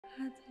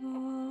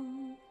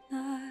Adonai,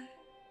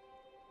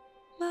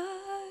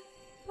 my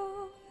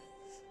yours.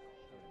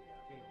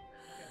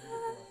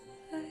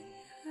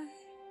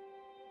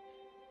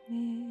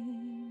 Nimi,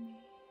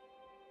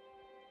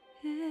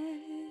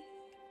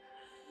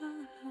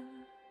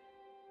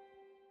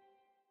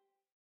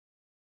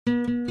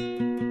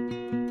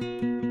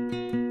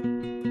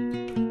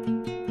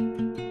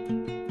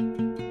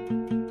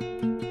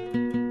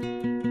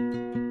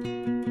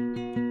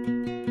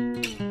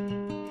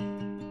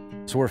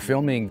 So we're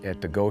filming at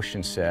the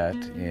Goshen set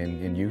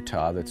in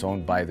Utah that's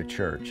owned by the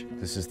church.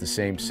 This is the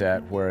same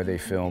set where they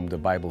filmed the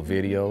Bible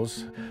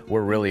videos.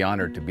 We're really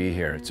honored to be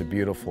here. It's a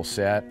beautiful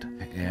set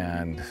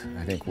and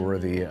I think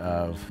worthy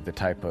of the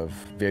type of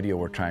video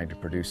we're trying to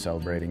produce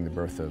celebrating the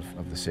birth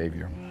of the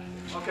Savior.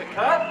 Okay,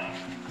 cut.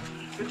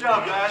 Good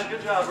job, guys.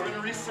 Good job. We're going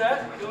to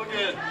reset. Feel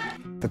good.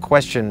 The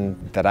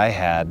question that I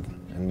had,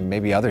 and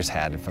maybe others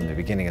had from the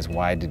beginning, is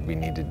why did we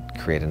need to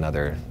create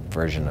another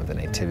version of the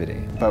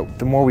Nativity? But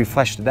the more we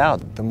fleshed it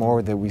out, the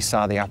more that we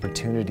saw the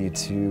opportunity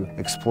to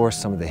explore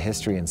some of the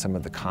history and some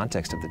of the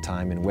context of the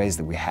time in ways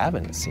that we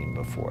haven't seen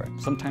before.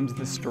 Sometimes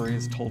this story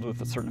is told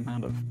with a certain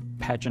amount of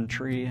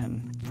pageantry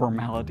and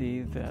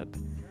formality that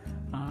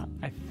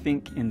I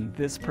think in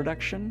this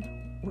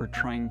production we're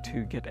trying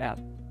to get at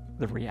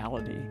the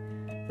reality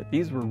that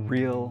these were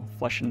real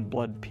flesh and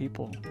blood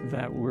people,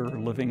 that were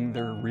living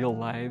their real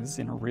lives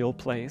in a real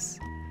place,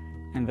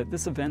 and that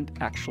this event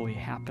actually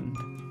happened.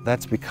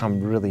 That's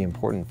become really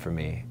important for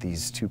me,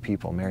 these two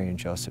people, Mary and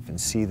Joseph, and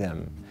see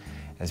them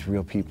as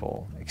real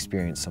people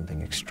experience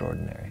something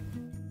extraordinary.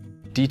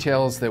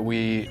 Details that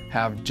we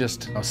have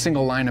just a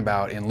single line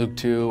about in Luke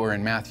 2 or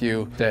in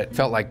Matthew that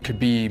felt like could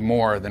be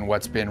more than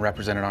what's been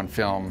represented on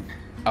film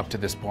up to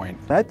this point.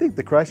 I think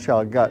The Christ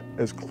Child got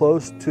as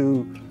close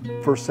to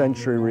first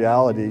century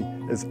reality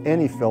as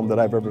any film that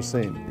I've ever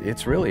seen.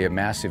 It's really a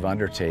massive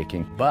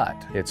undertaking,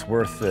 but it's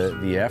worth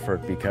the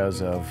effort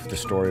because of the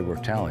story we're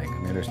telling. I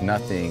mean, there's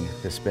nothing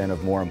that's been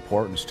of more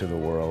importance to the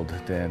world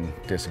than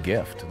this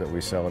gift that we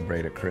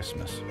celebrate at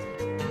Christmas.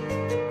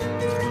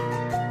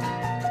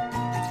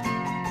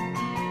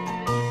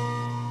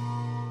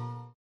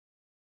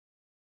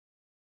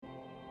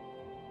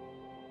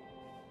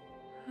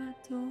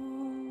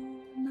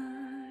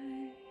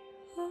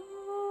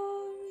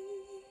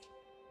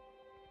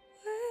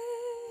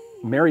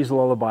 Mary's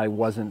Lullaby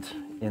wasn't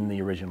in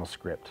the original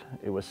script.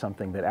 It was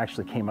something that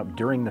actually came up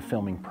during the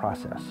filming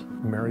process.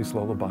 Mary's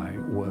Lullaby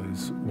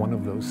was one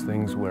of those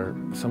things where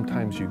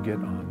sometimes you get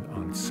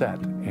on set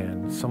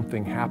and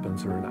something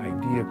happens or an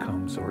idea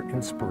comes or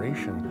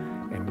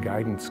inspiration and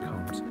guidance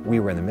comes. We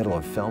were in the middle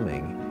of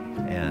filming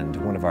and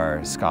one of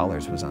our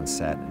scholars was on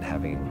set and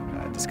having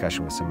a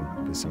discussion with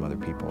some other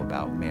people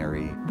about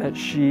Mary. That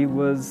she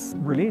was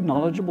really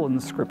knowledgeable in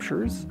the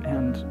scriptures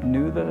and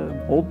knew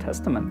the Old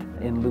Testament.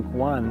 In Luke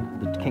 1,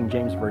 the King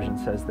James Version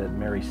says that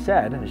Mary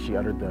said, as she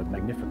uttered the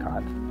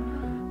Magnificat,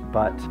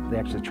 but the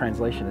actual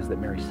translation is that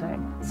Mary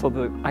sang. So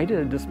the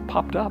idea just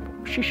popped up.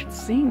 She should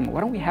sing.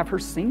 Why don't we have her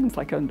sing? It's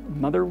like a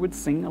mother would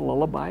sing a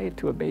lullaby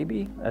to a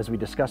baby. As we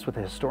discussed with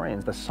the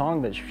historians, the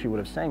song that she would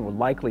have sang would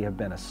likely have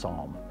been a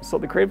psalm. So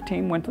the creative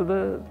team went to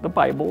the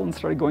Bible and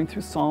started going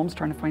through Psalms,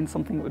 trying to find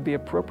something that would be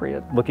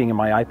appropriate. Looking at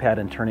my iPad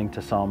and turning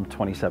to Psalm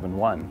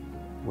 27:1,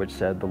 which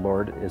said, "The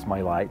Lord is my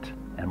light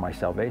and my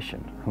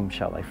salvation. Whom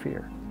shall I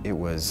fear?" It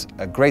was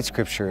a great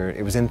scripture.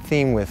 It was in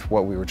theme with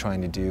what we were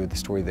trying to do, the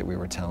story that we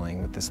were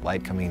telling, with this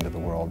light coming into the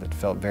world. It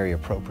felt very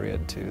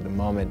appropriate to the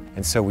moment.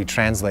 And so we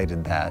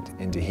translated that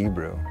into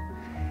Hebrew.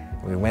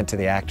 We went to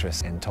the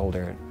actress and told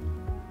her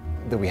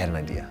that we had an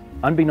idea.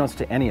 Unbeknownst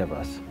to any of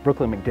us,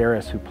 Brooklyn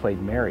McDarris, who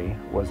played Mary,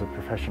 was a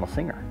professional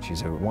singer.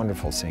 She's a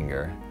wonderful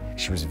singer.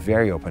 She was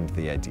very open to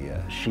the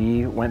idea.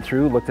 She went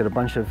through, looked at a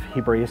bunch of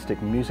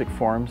Hebraistic music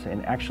forms,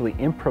 and actually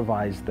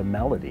improvised the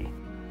melody.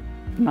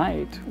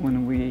 Night,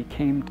 when we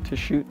came to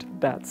shoot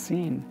that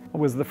scene,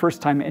 was the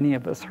first time any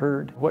of us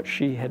heard what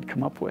she had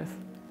come up with.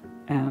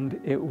 And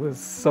it was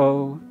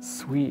so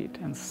sweet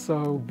and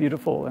so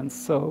beautiful and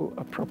so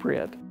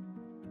appropriate.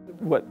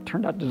 What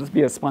turned out to just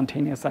be a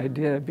spontaneous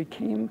idea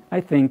became,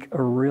 I think,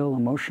 a real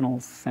emotional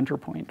center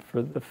point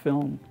for the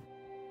film.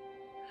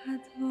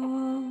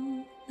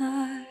 Adonai,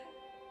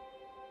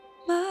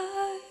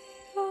 my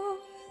yours.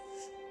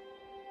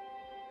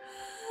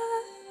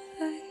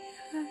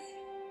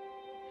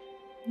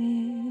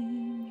 Nimi,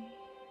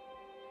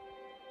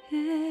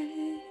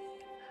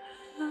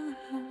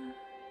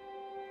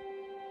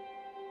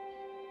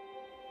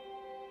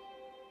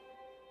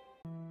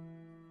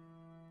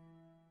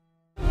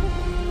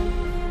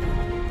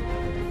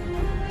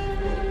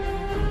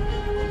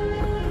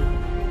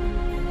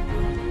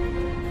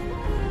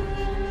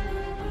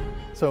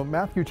 So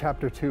Matthew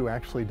chapter 2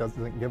 actually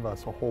doesn't give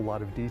us a whole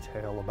lot of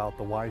detail about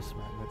the wise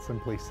men. It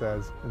simply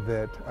says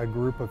that a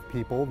group of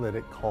people that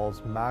it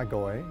calls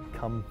magoi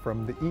come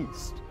from the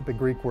east. The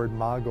Greek word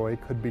magoi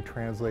could be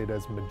translated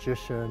as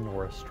magician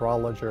or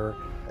astrologer.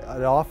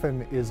 It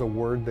often is a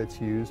word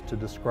that's used to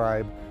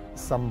describe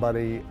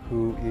somebody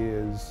who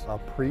is a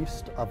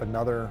priest of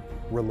another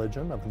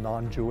religion, of a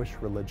non-Jewish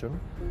religion.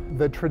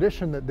 The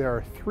tradition that there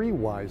are 3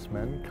 wise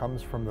men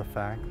comes from the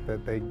fact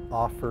that they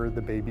offer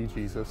the baby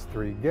Jesus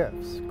 3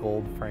 gifts: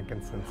 gold,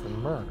 frankincense, and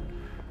myrrh.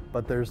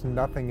 But there's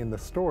nothing in the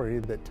story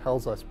that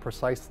tells us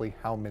precisely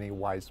how many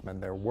wise men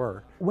there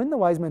were. When the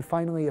wise men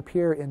finally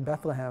appear in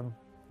Bethlehem,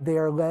 they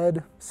are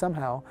led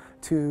somehow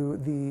to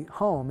the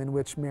home in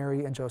which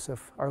Mary and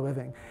Joseph are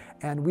living.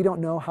 And we don't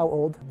know how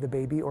old the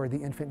baby or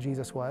the infant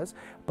Jesus was,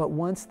 but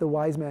once the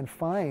wise men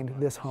find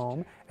this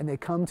home and they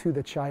come to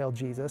the child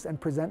Jesus and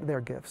present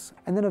their gifts,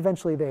 and then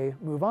eventually they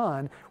move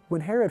on, when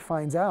Herod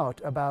finds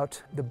out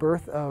about the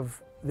birth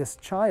of this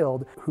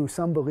child, who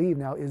some believe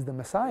now is the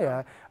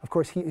Messiah, of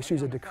course he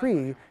issues a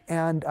decree,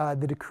 and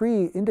the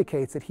decree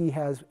indicates that he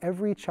has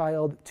every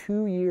child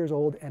 2 years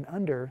old and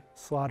under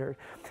slaughtered.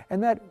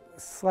 And that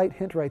slight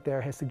hint right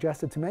there has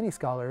suggested to many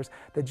scholars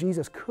that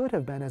Jesus could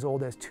have been as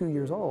old as 2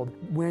 years old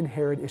when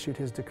Herod issued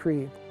his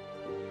decree.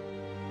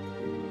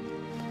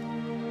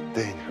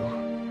 They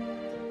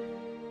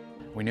knew.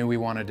 We knew we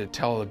wanted to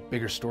tell the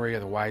bigger story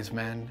of the wise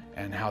men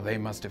and how they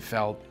must have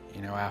felt,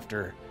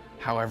 after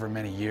however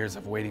many years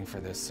of waiting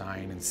for this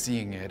sign and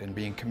seeing it and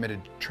being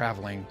committed to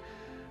traveling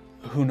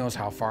who knows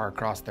how far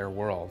across their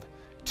world,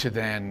 to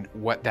then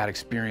what that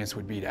experience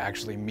would be to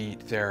actually meet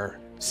their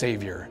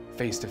Savior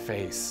face to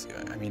face.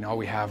 I mean, all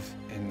we have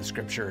in the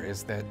scripture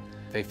is that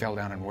they fell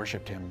down and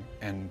worshiped him,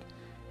 and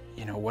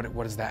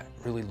what does that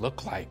really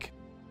look like?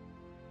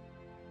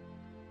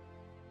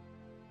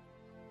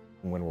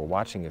 When we're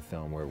watching a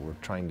film where we're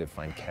trying to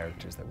find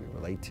characters that we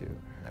relate to,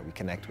 that we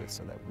connect with,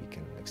 so that we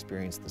can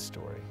experience the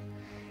story.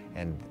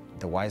 And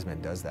the wise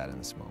man does that in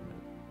this moment.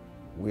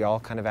 We all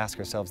kind of ask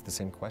ourselves the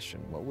same question: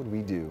 what would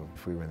we do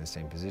if we were in the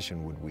same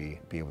position? Would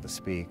we be able to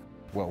speak?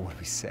 What would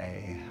we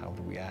say? How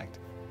would we act?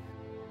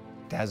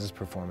 Daz's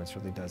performance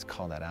really does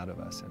call that out of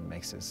us and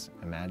makes us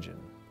imagine,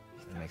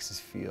 and makes us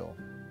feel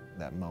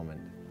that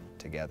moment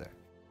together.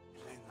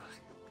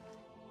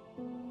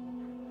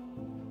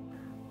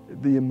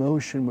 The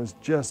emotion was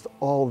just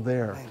all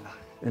there,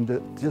 and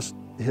just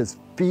his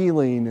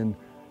feeling and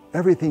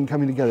everything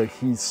coming together.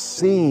 He's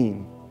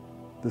seeing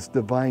this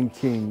divine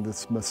king,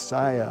 this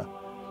Messiah,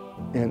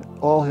 and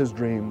all his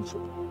dreams,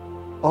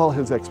 all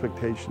his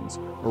expectations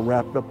were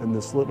wrapped up in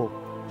this little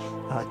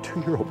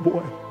 2-year-old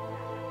boy.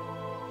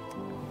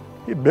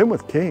 He'd been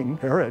with King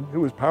Herod,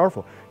 who was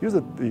powerful. He was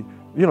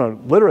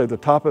literally at the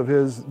top of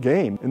his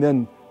game. And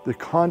then the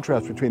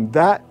contrast between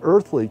that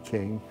earthly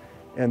king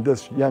and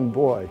this young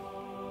boy,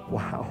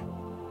 wow.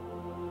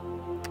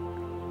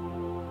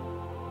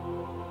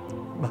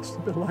 Must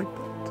have been like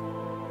that.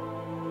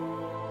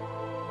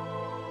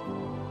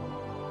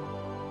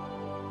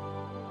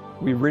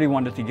 We really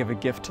wanted to give a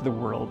gift to the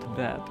world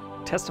that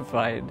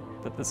testified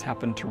that this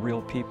happened to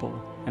real people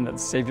and that the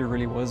Savior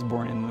really was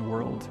born in the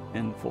world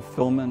in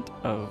fulfillment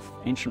of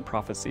ancient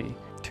prophecy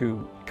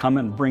to come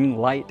and bring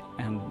light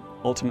and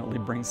ultimately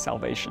bring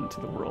salvation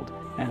to the world.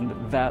 And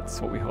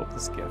that's what we hope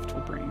this gift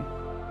will bring.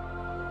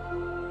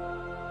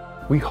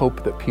 We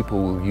hope that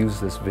people will use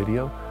this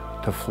video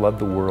to flood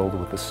the world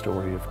with the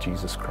story of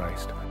Jesus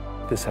Christ.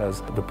 This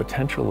has the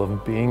potential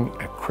of being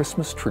a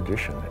Christmas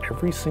tradition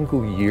every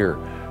single year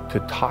to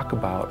talk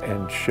about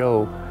and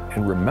show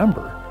and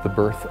remember the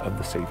birth of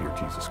the Savior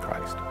Jesus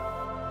Christ.